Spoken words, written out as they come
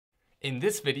In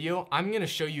this video, I'm going to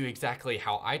show you exactly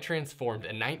how I transformed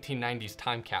a 1990s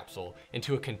time capsule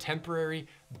into a contemporary,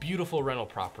 beautiful rental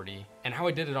property, and how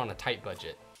I did it on a tight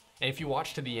budget. And if you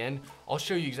watch to the end, I'll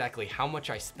show you exactly how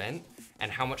much I spent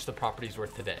and how much the property's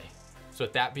worth today. So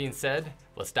with that being said,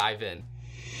 let's dive in.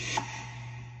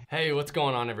 Hey, what's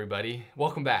going on everybody?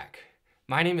 Welcome back.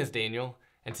 My name is Daniel,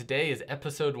 and today is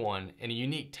episode 1 in a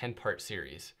unique 10-part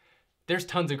series. There's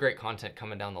tons of great content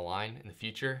coming down the line in the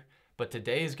future, but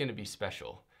today is going to be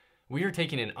special. We are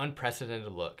taking an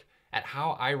unprecedented look at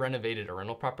how I renovated a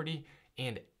rental property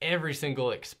and every single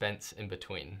expense in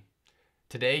between.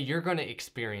 Today, you're going to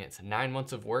experience 9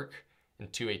 months of work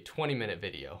into a 20-minute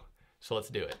video. So let's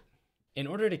do it. In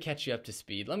order to catch you up to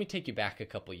speed, let me take you back a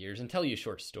couple years and tell you a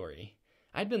short story.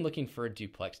 I'd been looking for a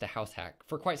duplex to house hack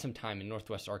for quite some time in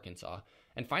Northwest Arkansas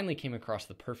and finally came across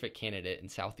the perfect candidate in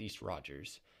Southeast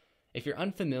Rogers. If you're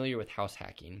unfamiliar with house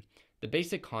hacking, the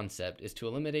basic concept is to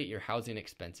eliminate your housing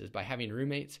expenses by having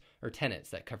roommates or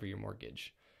tenants that cover your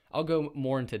mortgage. I'll go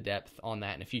more into depth on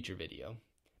that in a future video.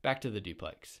 Back to the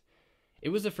duplex. It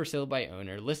was a for sale by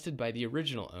owner listed by the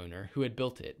original owner who had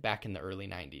built it back in the early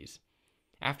 90s.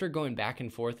 After going back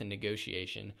and forth in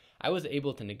negotiation, I was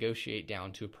able to negotiate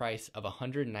down to a price of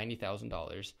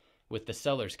 $190,000 with the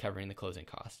sellers covering the closing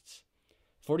costs.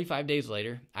 45 days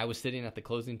later, I was sitting at the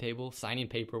closing table signing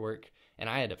paperwork and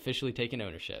I had officially taken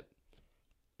ownership.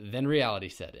 Then reality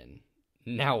set in.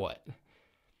 Now what?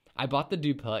 I bought the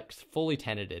duplex fully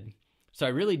tenanted, so I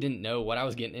really didn't know what I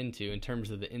was getting into in terms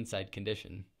of the inside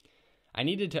condition. I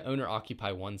needed to owner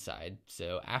occupy one side,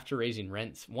 so after raising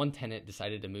rents, one tenant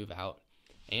decided to move out,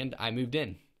 and I moved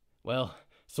in. Well,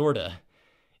 sorta.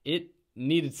 It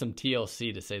needed some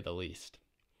TLC to say the least.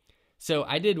 So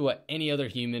I did what any other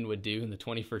human would do in the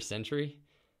 21st century.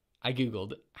 I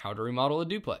Googled how to remodel a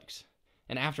duplex.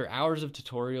 And after hours of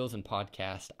tutorials and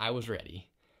podcasts, I was ready.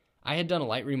 I had done a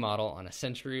light remodel on a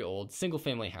century-old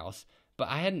single-family house, but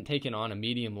I hadn't taken on a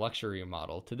medium luxury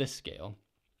remodel to this scale.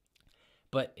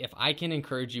 But if I can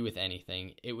encourage you with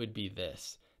anything, it would be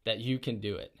this, that you can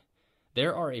do it.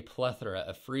 There are a plethora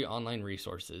of free online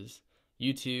resources,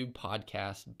 YouTube,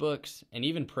 podcasts, books, and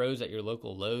even pros at your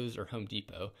local Lowe's or Home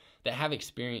Depot that have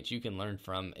experience you can learn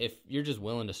from if you're just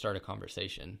willing to start a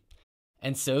conversation.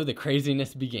 And so the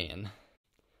craziness began.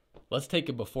 Let's take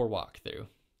a before walkthrough.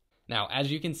 Now,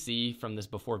 as you can see from this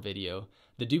before video,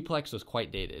 the duplex was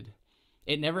quite dated.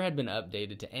 It never had been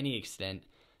updated to any extent,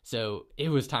 so it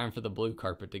was time for the blue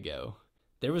carpet to go.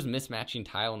 There was mismatching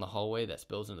tile in the hallway that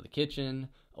spills into the kitchen,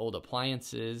 old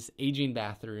appliances, aging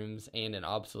bathrooms, and an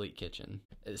obsolete kitchen.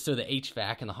 So the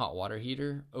HVAC and the hot water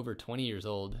heater, over 20 years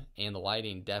old, and the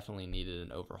lighting definitely needed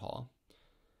an overhaul.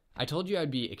 I told you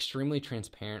I'd be extremely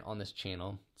transparent on this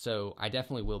channel, so I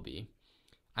definitely will be.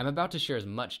 I'm about to share as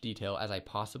much detail as I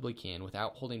possibly can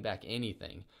without holding back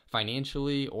anything,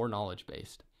 financially or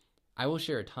knowledge-based. I will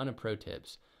share a ton of pro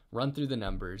tips, run through the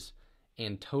numbers,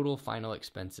 and total final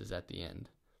expenses at the end.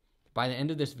 By the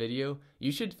end of this video,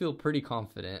 you should feel pretty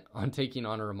confident on taking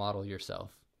on a remodel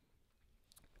yourself.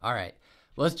 Alright,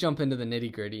 let's jump into the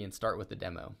nitty-gritty and start with the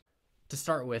demo. To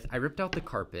start with, I ripped out the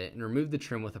carpet and removed the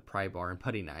trim with a pry bar and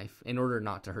putty knife in order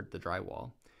not to hurt the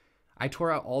drywall. I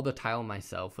tore out all the tile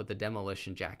myself with a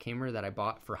demolition jackhammer that I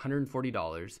bought for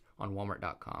 $140 on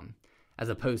Walmart.com, as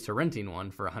opposed to renting one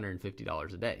for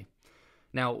 $150 a day.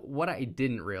 Now, what I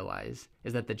didn't realize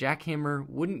is that the jackhammer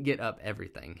wouldn't get up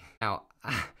everything. Now,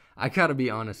 I gotta be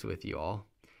honest with you all.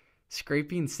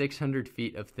 Scraping 600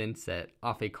 feet of thinset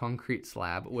off a concrete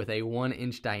slab with a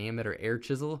 1-inch diameter air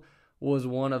chisel was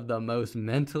one of the most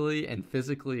mentally and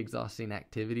physically exhausting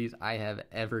activities I have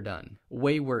ever done.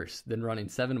 Way worse than running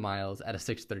 7 miles at a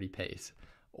 6:30 pace.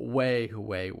 Way,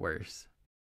 way worse.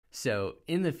 So,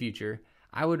 in the future,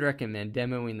 I would recommend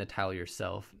demoing the tile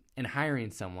yourself and hiring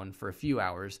someone for a few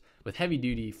hours with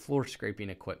heavy-duty floor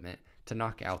scraping equipment to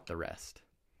knock out the rest.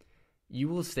 You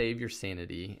will save your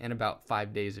sanity and about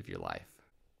 5 days of your life.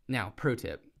 Now, pro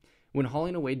tip. When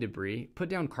hauling away debris, put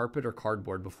down carpet or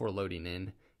cardboard before loading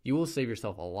in. You will save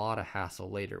yourself a lot of hassle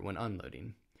later when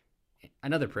unloading.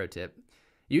 Another pro tip,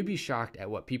 you'd be shocked at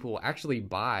what people will actually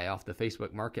buy off the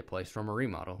Facebook Marketplace from a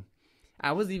remodel.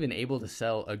 I was even able to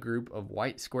sell a group of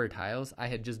white square tiles I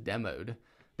had just demoed.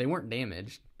 They weren't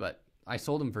damaged, but I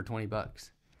sold them for 20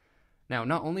 bucks. Now,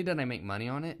 not only did I make money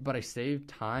on it, but I saved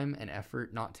time and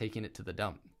effort not taking it to the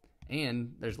dump.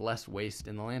 And there's less waste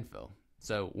in the landfill.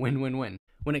 So win-win-win.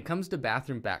 When it comes to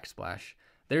bathroom backsplash,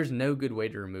 there's no good way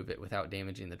to remove it without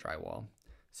damaging the drywall.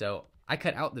 So I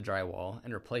cut out the drywall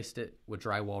and replaced it with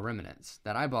drywall remnants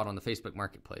that I bought on the Facebook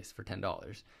Marketplace for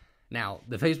 $10. Now,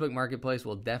 the Facebook Marketplace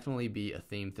will definitely be a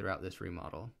theme throughout this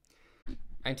remodel.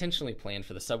 I intentionally planned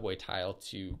for the subway tile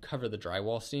to cover the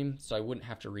drywall seam so I wouldn't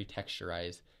have to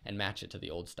retexturize and match it to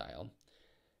the old style.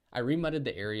 I remudded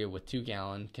the area with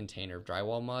 2-gallon container of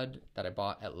drywall mud that I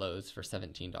bought at Lowe's for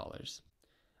 $17.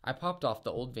 I popped off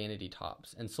the old vanity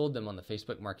tops and sold them on the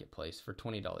Facebook Marketplace for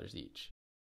 $20 each.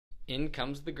 In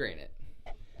comes the granite.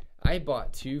 I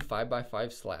bought 2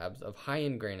 5x5 slabs of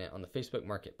high-end granite on the Facebook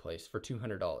Marketplace for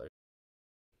 $200.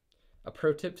 A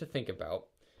pro tip to think about: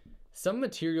 some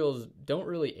materials don't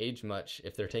really age much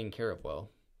if they're taken care of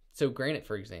well. So granite,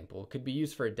 for example, could be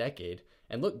used for a decade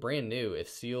and look brand new if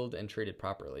sealed and treated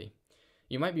properly.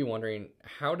 You might be wondering,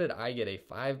 how did I get a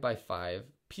 5x5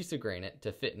 piece of granite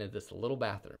to fit into this little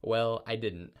bathroom? Well, I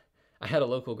didn't. I had a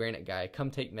local granite guy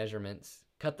come take measurements,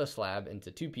 cut the slab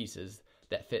into 2 pieces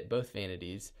that fit both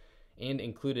vanities, and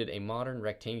included a modern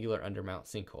rectangular undermount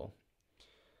sinkhole.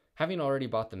 Having already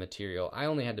bought the material, I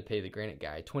only had to pay the granite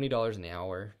guy $20 an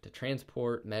hour to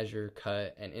transport, measure,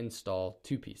 cut, and install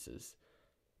 2 pieces.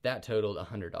 That totaled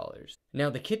 $100. Now,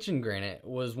 the kitchen granite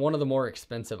was one of the more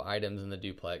expensive items in the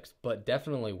duplex, but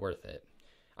definitely worth it.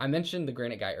 I mentioned the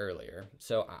granite guy earlier,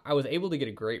 so I was able to get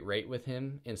a great rate with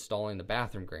him installing the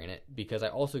bathroom granite because I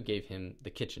also gave him the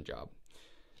kitchen job.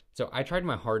 So I tried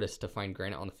my hardest to find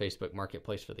granite on the Facebook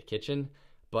Marketplace for the kitchen,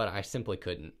 but I simply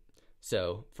couldn't.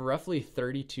 So for roughly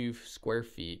 32 square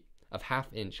feet of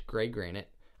half-inch gray granite,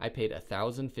 I paid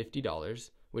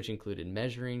 $1,050, which included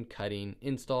measuring, cutting,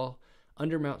 install,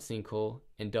 undermount sinkhole,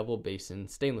 and double basin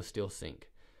stainless steel sink.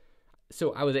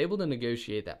 So I was able to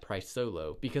negotiate that price so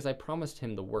low because I promised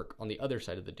him the work on the other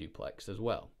side of the duplex as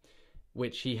well,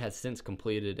 which he has since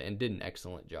completed and did an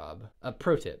excellent job. A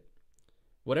pro tip: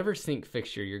 whatever sink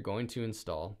fixture you're going to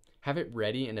install, have it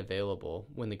ready and available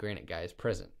when the granite guy is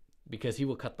present, because he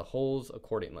will cut the holes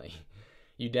accordingly.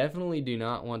 You definitely do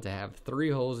not want to have 3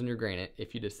 holes in your granite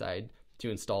if you decide to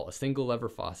install a single lever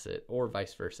faucet or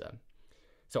vice versa.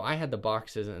 So I had the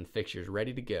boxes and fixtures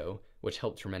ready to go, which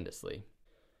helped tremendously.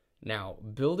 Now,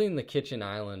 building the kitchen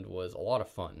island was a lot of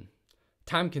fun.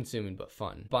 Time consuming, but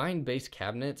fun. Buying base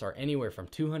cabinets are anywhere from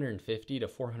 $250 to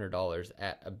 $400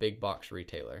 at a big box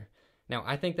retailer. Now,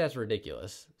 I think that's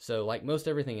ridiculous. So like most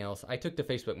everything else, I took to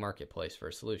Facebook Marketplace for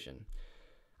a solution.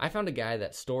 I found a guy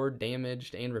that stored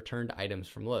damaged and returned items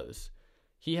from Lowe's.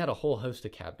 He had a whole host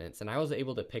of cabinets, and I was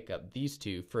able to pick up these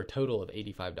 2 for a total of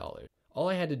 $85. All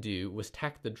I had to do was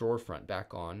tack the drawer front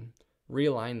back on,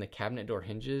 realign the cabinet door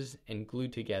hinges, and glue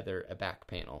together a back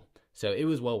panel. So it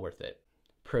was well worth it.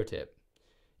 Pro tip: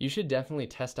 you should definitely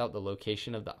test out the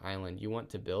location of the island you want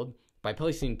to build by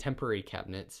placing temporary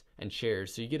cabinets and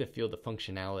chairs so you get a feel of the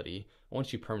functionality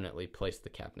once you permanently place the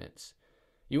cabinets.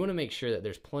 You want to make sure that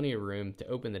there's plenty of room to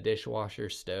open the dishwasher,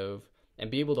 stove, and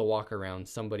be able to walk around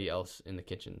somebody else in the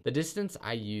kitchen. The distance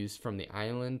I used from the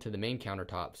island to the main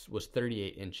countertops was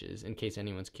 38 inches, in case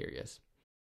anyone's curious.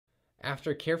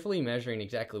 After carefully measuring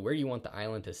exactly where you want the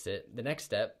island to sit, the next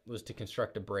step was to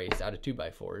construct a brace out of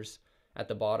 2x4s at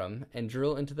the bottom and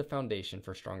drill into the foundation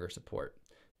for stronger support.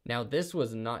 Now, this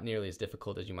was not nearly as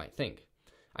difficult as you might think.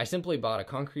 I simply bought a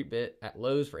concrete bit at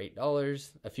Lowe's for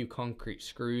 $8, a few concrete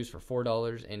screws for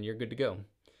 $4, and you're good to go.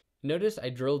 Notice I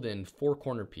drilled in 4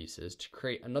 corner pieces to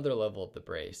create another level of the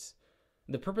brace.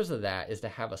 The purpose of that is to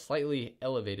have a slightly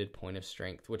elevated point of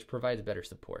strength, which provides better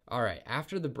support. Alright,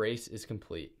 after the brace is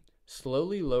complete,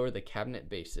 slowly lower the cabinet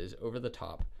bases over the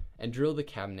top and drill the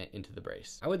cabinet into the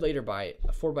brace. I would later buy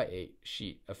a 4x8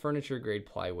 sheet of furniture grade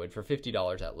plywood for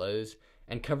 $50 at Lowe's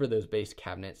and cover those base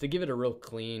cabinets to give it a real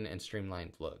clean and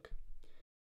streamlined look.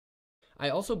 I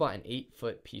also bought an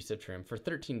 8-foot piece of trim for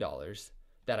 $13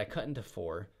 that I cut into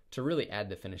 4 to really add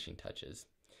the finishing touches.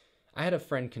 I had a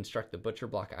friend construct the butcher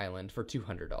block island for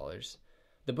 $200.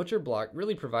 The butcher block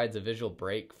really provides a visual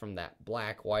break from that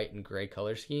black, white, and gray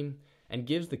color scheme and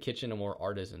gives the kitchen a more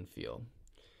artisan feel.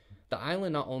 The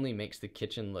island not only makes the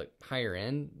kitchen look higher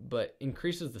end, but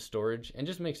increases the storage and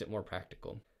just makes it more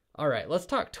practical. Alright, let's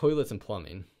talk toilets and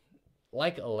plumbing.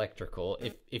 Like electrical,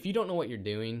 if you don't know what you're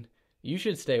doing, you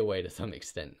should stay away to some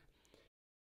extent.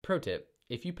 Pro tip: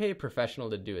 if you pay a professional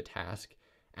to do a task,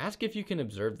 ask if you can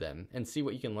observe them and see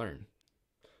what you can learn.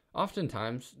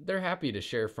 Oftentimes, they're happy to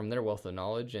share from their wealth of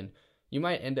knowledge, and you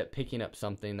might end up picking up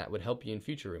something that would help you in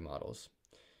future remodels.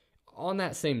 On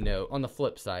that same note, on the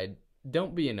flip side,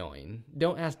 don't be annoying.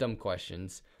 Don't ask dumb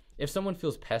questions. If someone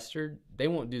feels pestered, they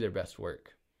won't do their best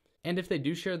work. And if they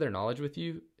do share their knowledge with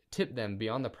you, tip them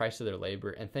beyond the price of their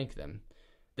labor and thank them.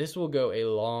 This will go a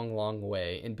long, long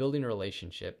way in building a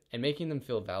relationship and making them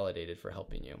feel validated for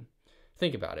helping you.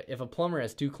 Think about it. If a plumber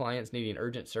has 2 clients needing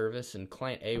urgent service and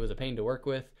client A was a pain to work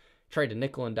with, tried to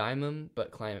nickel and dime them, but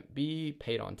client B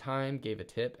paid on time, gave a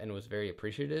tip, and was very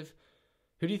appreciative,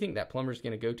 Who do you think that plumber's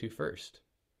going to go to first?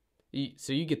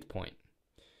 So you get the point.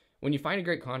 When you find a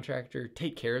great contractor,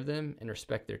 take care of them and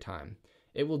respect their time.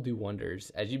 It will do wonders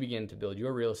as you begin to build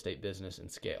your real estate business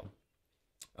and scale.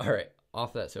 All right,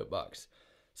 off that soapbox.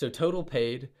 So total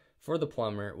paid for the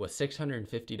plumber was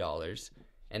 $650,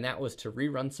 and that was to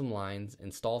rerun some lines,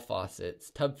 install faucets,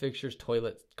 tub fixtures,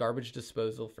 toilets, garbage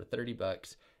disposal for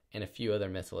 $30, and a few other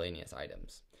miscellaneous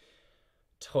items.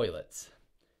 Toilets.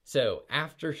 So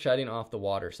after shutting off the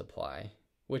water supply,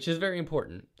 which is very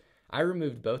important, I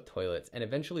removed both toilets and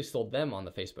eventually sold them on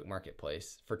the Facebook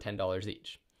Marketplace for $10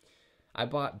 each. I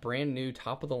bought brand new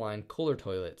top-of-the-line Kohler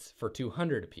toilets for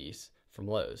 $200 a piece from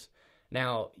Lowe's.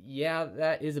 Now, yeah,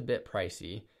 that is a bit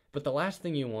pricey, but the last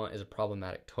thing you want is a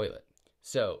problematic toilet.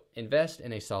 So, invest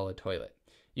in a solid toilet.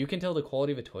 You can tell the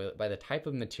quality of a toilet by the type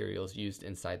of materials used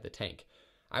inside the tank.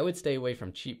 I would stay away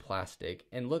from cheap plastic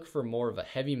and look for more of a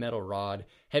heavy metal rod,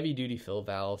 heavy-duty fill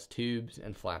valves, tubes,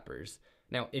 and flappers.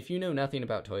 Now, if you know nothing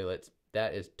about toilets,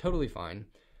 that is totally fine.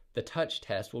 The touch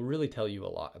test will really tell you a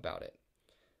lot about it.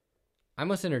 I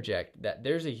must interject that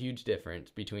there's a huge difference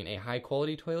between a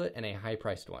high-quality toilet and a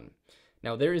high-priced one.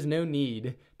 Now, there is no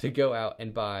need to go out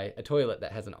and buy a toilet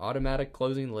that has an automatic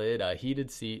closing lid, a heated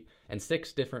seat, and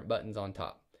 6 different buttons on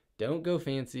top. Don't go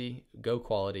fancy, go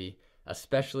quality,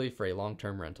 especially for a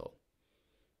long-term rental.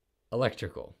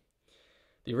 Electrical.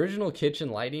 The original kitchen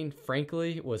lighting,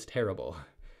 frankly, was terrible.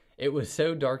 It was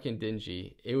so dark and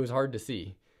dingy, it was hard to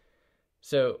see.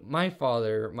 So my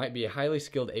father might be a highly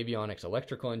skilled avionics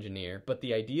electrical engineer, but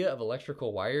the idea of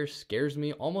electrical wires scares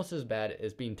me almost as bad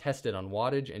as being tested on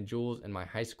wattage and joules in my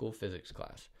high school physics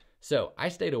class. So I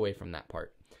stayed away from that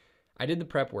part. I did the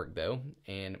prep work though,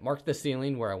 and marked the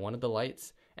ceiling where I wanted the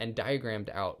lights and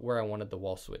diagrammed out where I wanted the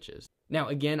wall switches. Now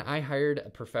again, I hired a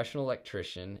professional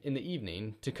electrician in the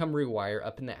evening to come rewire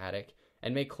up in the attic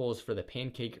and make holes for the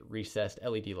pancake recessed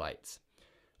LED lights.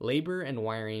 Labor and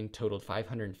wiring totaled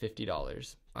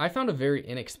 $550. I found a very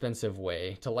inexpensive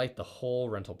way to light the whole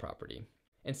rental property.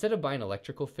 Instead of buying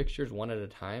electrical fixtures one at a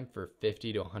time for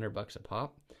 $50 to $100 a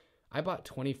pop, I bought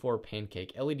 24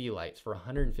 pancake LED lights for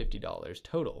 $150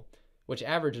 total, which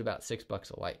averaged about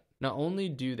 $6 a light. Not only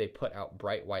do they put out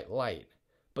bright white light,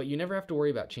 but you never have to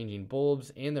worry about changing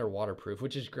bulbs, and they're waterproof,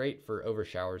 which is great for over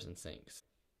showers and sinks.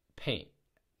 Paint.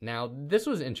 Now, this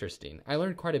was interesting. I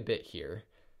learned quite a bit here,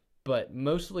 but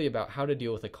mostly about how to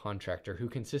deal with a contractor who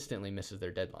consistently misses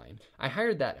their deadline. I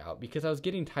hired that out because I was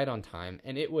getting tight on time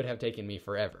and it would have taken me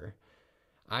forever.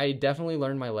 I definitely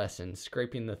learned my lesson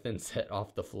scraping the thin set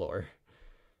off the floor.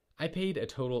 I paid a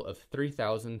total of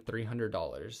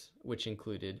 $3,300, which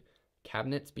included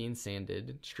cabinets being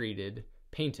sanded, treated,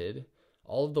 painted,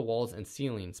 all of the walls and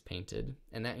ceilings painted,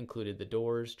 and that included the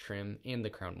doors, trim, and the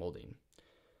crown molding.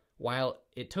 While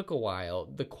it took a while,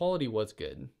 the quality was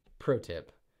good. Pro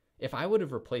tip: if I would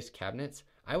have replaced cabinets,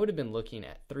 I would have been looking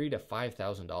at $3,000 to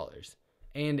 $5,000.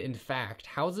 And in fact,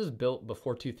 houses built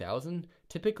before 2000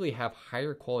 typically have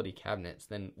higher quality cabinets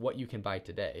than what you can buy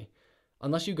today,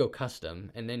 unless you go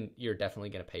custom, and then you're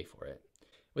definitely going to pay for it.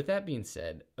 With that being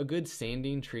said, a good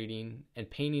sanding, treating, and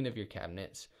painting of your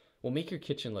cabinets will make your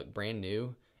kitchen look brand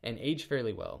new and age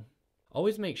fairly well.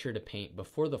 Always make sure to paint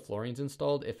before the flooring's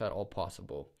installed if at all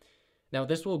possible. Now,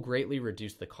 this will greatly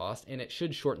reduce the cost, and it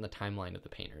should shorten the timeline of the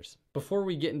painters. Before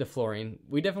we get into flooring,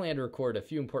 we definitely had to record a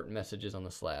few important messages on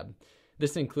the slab.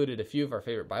 This included a few of our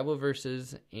favorite Bible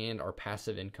verses and our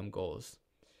passive income goals.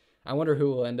 I wonder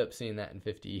who will end up seeing that in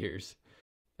 50 years.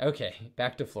 Okay,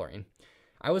 back to flooring.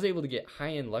 I was able to get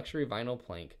high-end luxury vinyl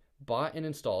plank bought and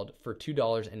installed for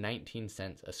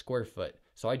 $2.19 a square foot,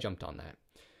 so I jumped on that.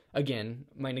 Again,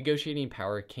 my negotiating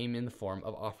power came in the form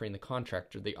of offering the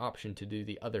contractor the option to do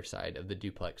the other side of the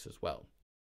duplex as well.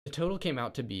 The total came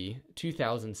out to be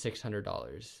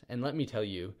 $2,600, and let me tell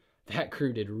you, that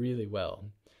crew did really well.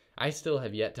 I still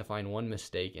have yet to find one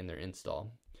mistake in their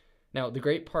install. Now, the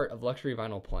great part of luxury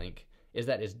vinyl plank is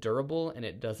that it's durable and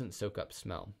it doesn't soak up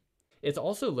smell. It's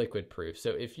also liquid proof,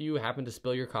 so if you happen to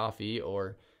spill your coffee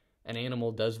or an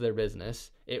animal does their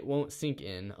business, it won't sink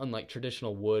in, unlike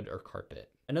traditional wood or carpet.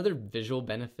 Another visual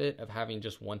benefit of having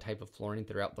just one type of flooring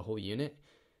throughout the whole unit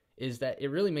is that it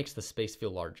really makes the space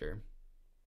feel larger.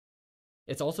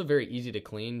 It's also very easy to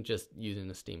clean just using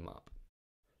a steam mop.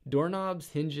 Doorknobs,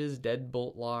 hinges,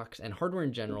 deadbolt locks, and hardware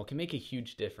in general can make a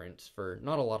huge difference for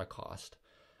not a lot of cost.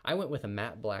 I went with a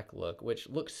matte black look, which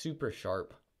looks super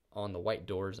sharp on the white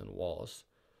doors and walls.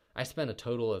 I spent a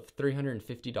total of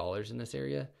 $350 in this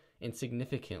area and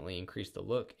significantly increased the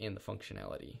look and the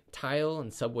functionality. Tile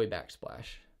and subway backsplash.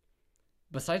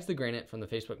 Besides the granite from the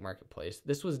Facebook Marketplace,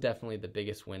 this was definitely the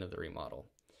biggest win of the remodel.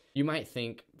 You might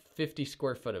think 50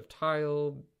 square foot of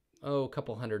tile, a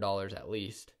couple $100 at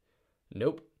least.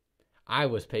 Nope, I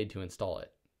was paid to install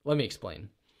it. Let me explain.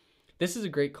 This is a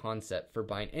great concept for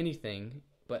buying anything,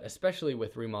 but especially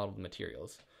with remodeled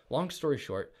materials. Long story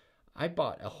short, I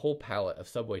bought a whole pallet of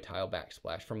subway tile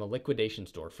backsplash from a liquidation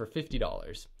store for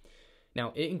 $50.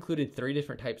 Now, it included 3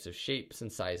 different types of shapes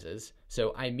and sizes,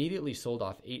 so I immediately sold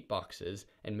off 8 boxes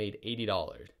and made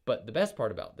 $80. But the best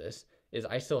part about this is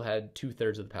I still had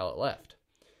 2/3 of the pallet left.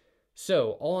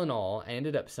 So, all in all, I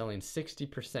ended up selling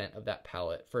 60% of that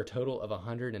pallet for a total of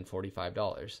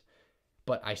 $145.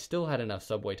 But I still had enough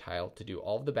subway tile to do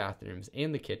all of the bathrooms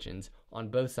and the kitchens on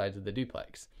both sides of the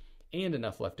duplex, and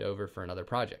enough left over for another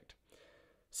project.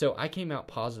 So I came out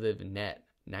positive net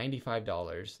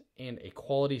 $95 and a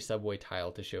quality subway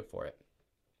tile to show for it.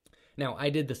 Now, I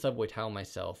did the subway tile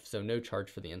myself, so no charge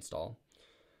for the install.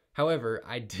 However,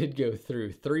 I did go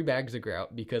through 3 bags of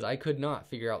grout because I could not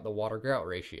figure out the water grout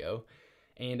ratio,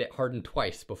 and it hardened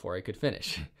twice before I could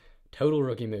finish. Total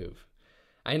rookie move.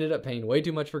 I ended up paying way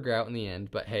too much for grout in the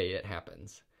end, but hey, it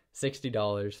happens.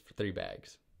 $60 for 3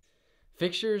 bags.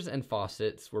 Fixtures and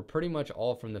faucets were pretty much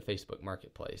all from the Facebook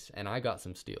Marketplace, and I got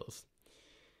some steals.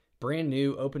 Brand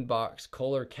new open box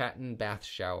Kohler Catton bath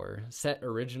shower, set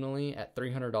originally at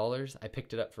 $300, I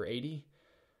picked it up for $80.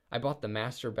 I bought the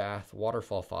Master Bath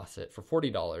waterfall faucet for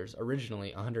 $40,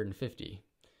 originally $150.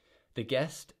 The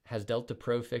Guest has Delta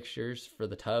Pro fixtures for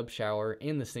the tub, shower,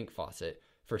 and the sink faucet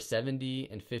for $70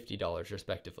 and $50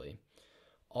 respectively,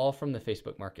 all from the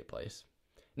Facebook Marketplace.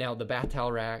 Now, the bath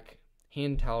towel rack,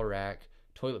 hand towel rack,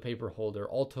 toilet paper holder,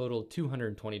 all totaled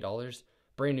 $220,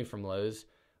 brand new from Lowe's,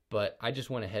 but I just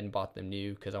went ahead and bought them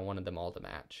new because I wanted them all to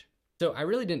match. So I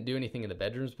really didn't do anything in the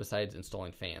bedrooms besides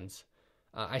installing fans.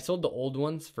 I sold the old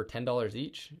ones for $10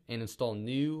 each and installed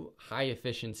new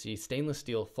high-efficiency stainless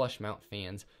steel flush mount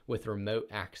fans with remote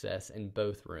access in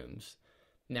both rooms.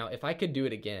 Now, if I could do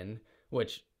it again,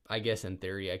 which I guess in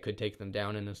theory I could take them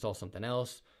down and install something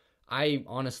else, I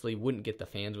honestly wouldn't get the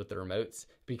fans with the remotes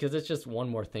because it's just one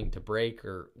more thing to break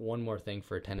or one more thing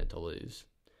for a tenant to lose.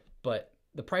 But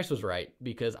the price was right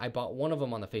because I bought one of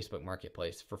them on the Facebook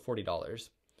Marketplace for $40.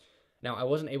 Now, I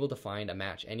wasn't able to find a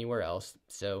match anywhere else,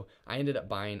 so I ended up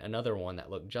buying another one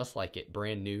that looked just like it,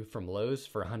 brand new from Lowe's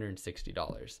for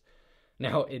 $160.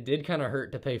 Now, it did kind of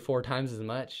hurt to pay 4 times as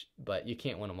much, but you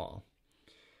can't win them all.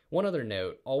 One other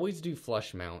note, always do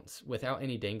flush mounts without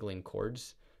any dangling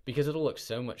cords because it'll look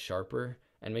so much sharper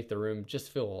and make the room just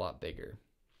feel a lot bigger.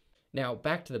 Now,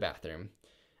 back to the bathroom.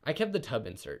 I kept the tub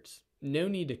inserts. No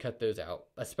need to cut those out,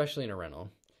 especially in a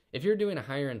rental. If you're doing a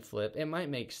higher end flip, it might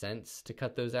make sense to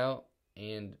cut those out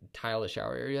and tile the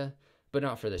shower area, but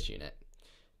not for this unit.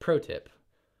 Pro tip,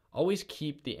 always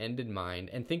keep the end in mind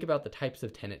and think about the types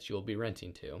of tenants you will be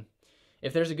renting to.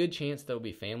 If there's a good chance there will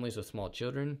be families with small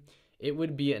children, it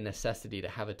would be a necessity to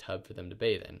have a tub for them to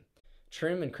bathe in.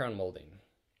 Trim and crown molding.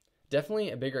 Definitely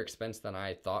a bigger expense than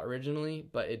I thought originally,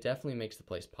 but it definitely makes the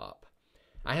place pop.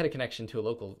 I had a connection to a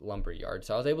local lumber yard,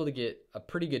 so I was able to get a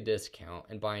pretty good discount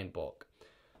and buy in bulk.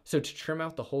 So to trim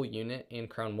out the whole unit and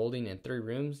crown molding in 3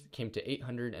 rooms came to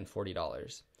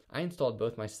 $840. I installed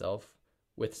both myself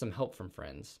with some help from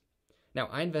friends. Now,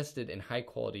 I invested in high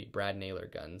quality Brad Naylor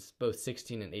guns, both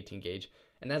 16 and 18 gauge,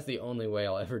 and that's the only way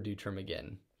I'll ever do trim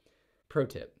again. Pro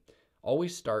tip,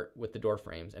 always start with the door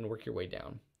frames and work your way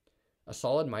down. A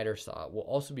solid miter saw will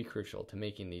also be crucial to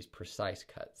making these precise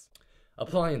cuts.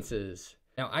 Appliances.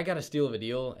 Now, I got a steal of a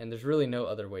deal, and there's really no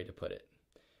other way to put it.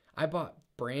 I bought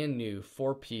brand new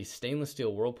 4-piece stainless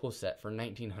steel Whirlpool set for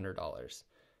 $1,900.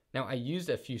 Now, I used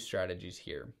a few strategies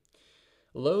here.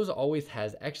 Lowe's always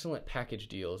has excellent package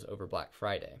deals over Black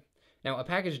Friday. Now, a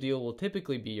package deal will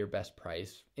typically be your best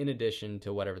price in addition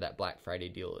to whatever that Black Friday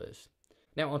deal is.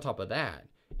 Now, on top of that,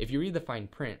 if you read the fine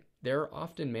print, there are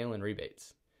often mail-in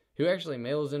rebates. Who actually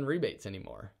mails in rebates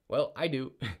anymore? Well, I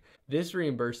do. This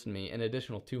reimbursed me an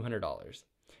additional $200.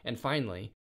 And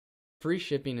finally, free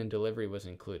shipping and delivery was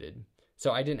included,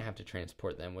 so I didn't have to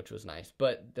transport them, which was nice.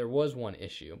 But there was one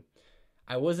issue.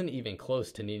 I wasn't even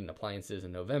close to needing appliances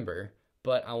in November,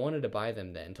 but I wanted to buy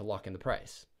them then to lock in the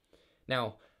price.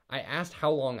 Now, I asked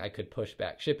how long I could push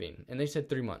back shipping, and they said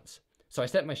 3 months. So I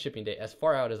set my shipping date as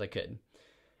far out as I could.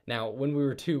 Now, when we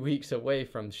were 2 weeks away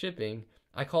from shipping,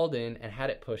 I called in and had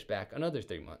it pushed back another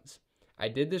 3 months. I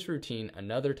did this routine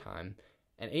another time,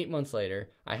 and 8 months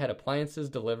later, I had appliances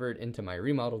delivered into my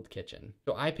remodeled kitchen.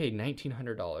 So I paid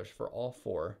 $1,900 for all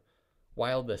 4,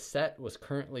 while the set was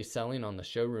currently selling on the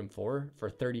showroom floor for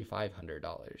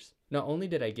 $3,500. Not only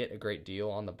did I get a great deal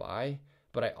on the buy,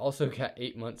 but I also got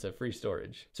 8 months of free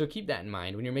storage. So keep that in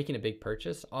mind when you're making a big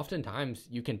purchase. Oftentimes,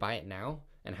 you can buy it now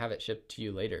and have it shipped to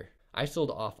you later. I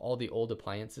sold off all the old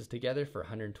appliances together for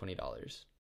 $120.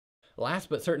 Last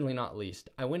but certainly not least,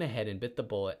 I went ahead and bit the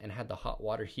bullet and had the hot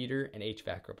water heater and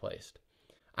HVAC replaced.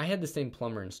 I had the same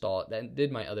plumber install it that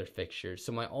did my other fixtures,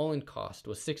 so my all-in cost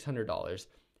was $600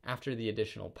 after the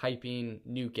additional piping,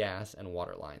 new gas, and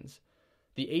water lines.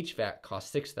 The HVAC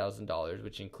cost $6,000,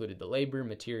 which included the labor,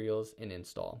 materials, and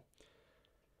install.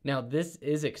 Now, this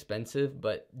is expensive,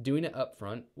 but doing it up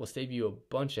front will save you a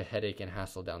bunch of headache and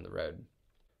hassle down the road.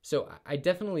 So I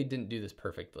definitely didn't do this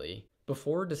perfectly.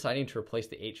 Before deciding to replace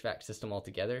the HVAC system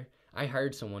altogether, I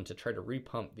hired someone to try to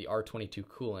repump the R22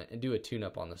 coolant and do a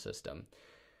tune-up on the system.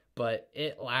 But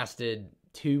it lasted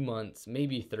 2 months,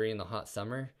 maybe 3 in the hot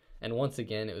summer, and once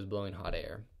again it was blowing hot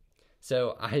air.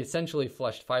 So I essentially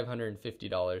flushed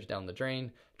 $550 down the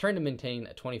drain, trying to maintain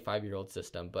a 25-year-old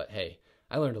system, but hey,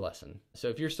 I learned a lesson. So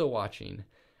if you're still watching,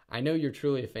 I know you're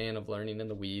truly a fan of learning in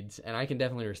the weeds, and I can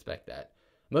definitely respect that.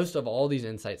 Most of all these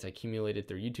insights I accumulated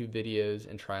through YouTube videos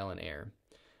and trial and error.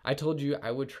 I told you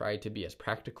I would try to be as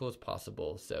practical as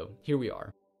possible, so here we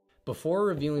are. Before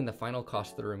revealing the final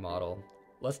cost of the remodel,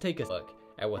 let's take a look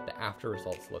at what the after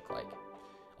results look like.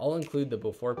 I'll include the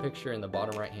before picture in the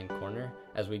bottom right hand corner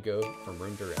as we go from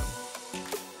room to room.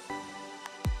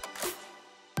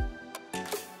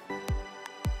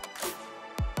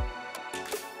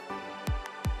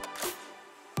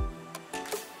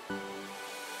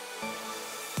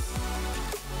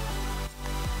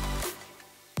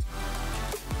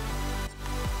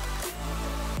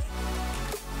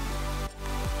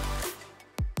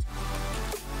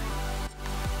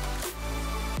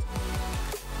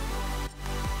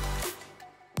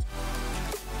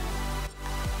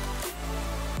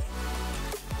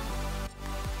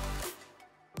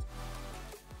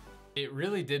 It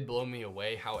really did blow me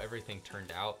away how everything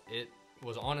turned out. It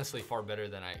was honestly far better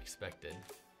than I expected.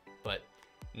 But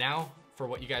now for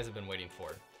what you guys have been waiting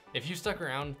for. If you stuck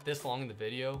around this long in the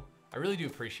video, I really do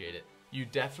appreciate it. You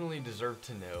definitely deserve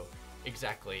to know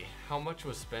exactly how much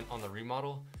was spent on the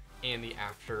remodel and the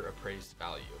after appraised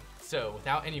value. So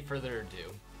without any further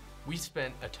ado, we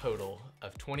spent a total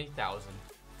of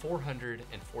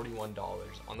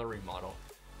 $20,441 on the remodel,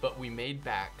 but we made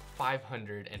back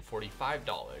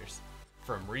 $545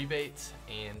 from rebates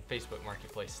and Facebook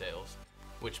Marketplace sales,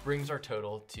 which brings our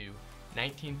total to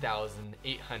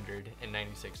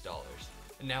 $19,896.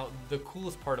 Now, the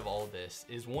coolest part of all of this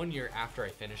is 1 year after I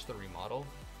finished the remodel,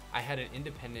 I had an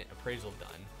independent appraisal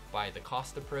done by the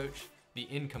cost approach, the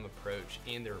income approach,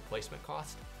 and the replacement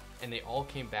cost, and they all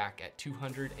came back at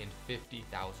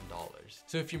 $250,000.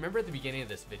 So if you remember at the beginning of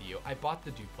this video, I bought the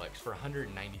duplex for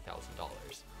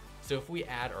 $190,000. So if we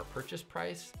add our purchase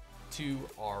price to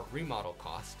our remodel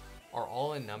cost, our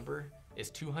all-in number is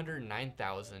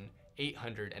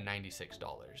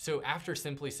 $209,896. So after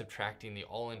simply subtracting the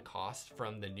all-in cost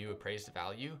from the new appraised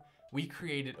value, we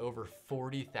created over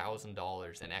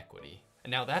 $40,000 in equity.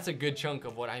 And now that's a good chunk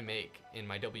of what I make in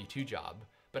my W-2 job,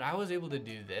 but I was able to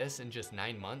do this in just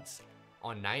 9 months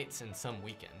on nights and some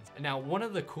weekends. And now one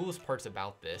of the coolest parts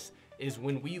about this is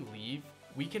when we leave,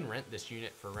 we can rent this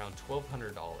unit for around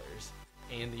 $1,200,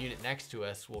 and the unit next to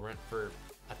us will rent for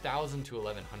 $1,000 to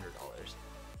 $1,100.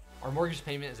 Our mortgage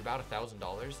payment is about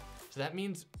 $1,000, so that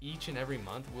means each and every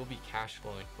month we'll be cash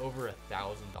flowing over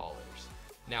 $1,000.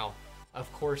 Now, of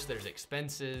course, there's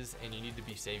expenses, and you need to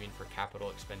be saving for capital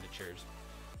expenditures,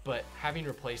 but having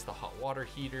replaced the hot water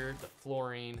heater, the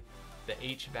flooring, the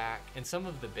HVAC, and some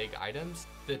of the big items,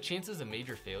 the chances of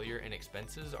major failure and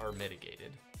expenses are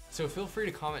mitigated. So feel free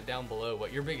to comment down below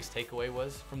what your biggest takeaway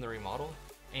was from the remodel,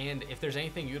 and if there's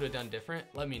anything you would have done different,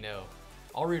 let me know.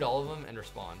 I'll read all of them and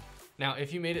respond. Now,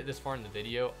 if you made it this far in the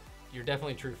video, you're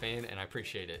definitely a true fan and I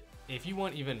appreciate it. If you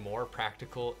want even more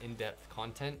practical, in-depth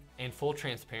content and full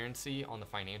transparency on the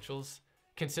financials,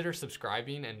 consider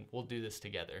subscribing and we'll do this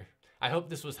together. I hope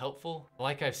this was helpful.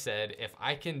 Like I've said, if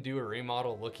I can do a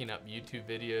remodel looking up YouTube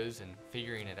videos and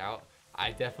figuring it out,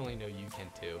 I definitely know you can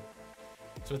too.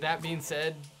 So with that being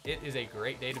said, it is a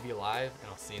great day to be alive, and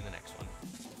I'll see you in the next one.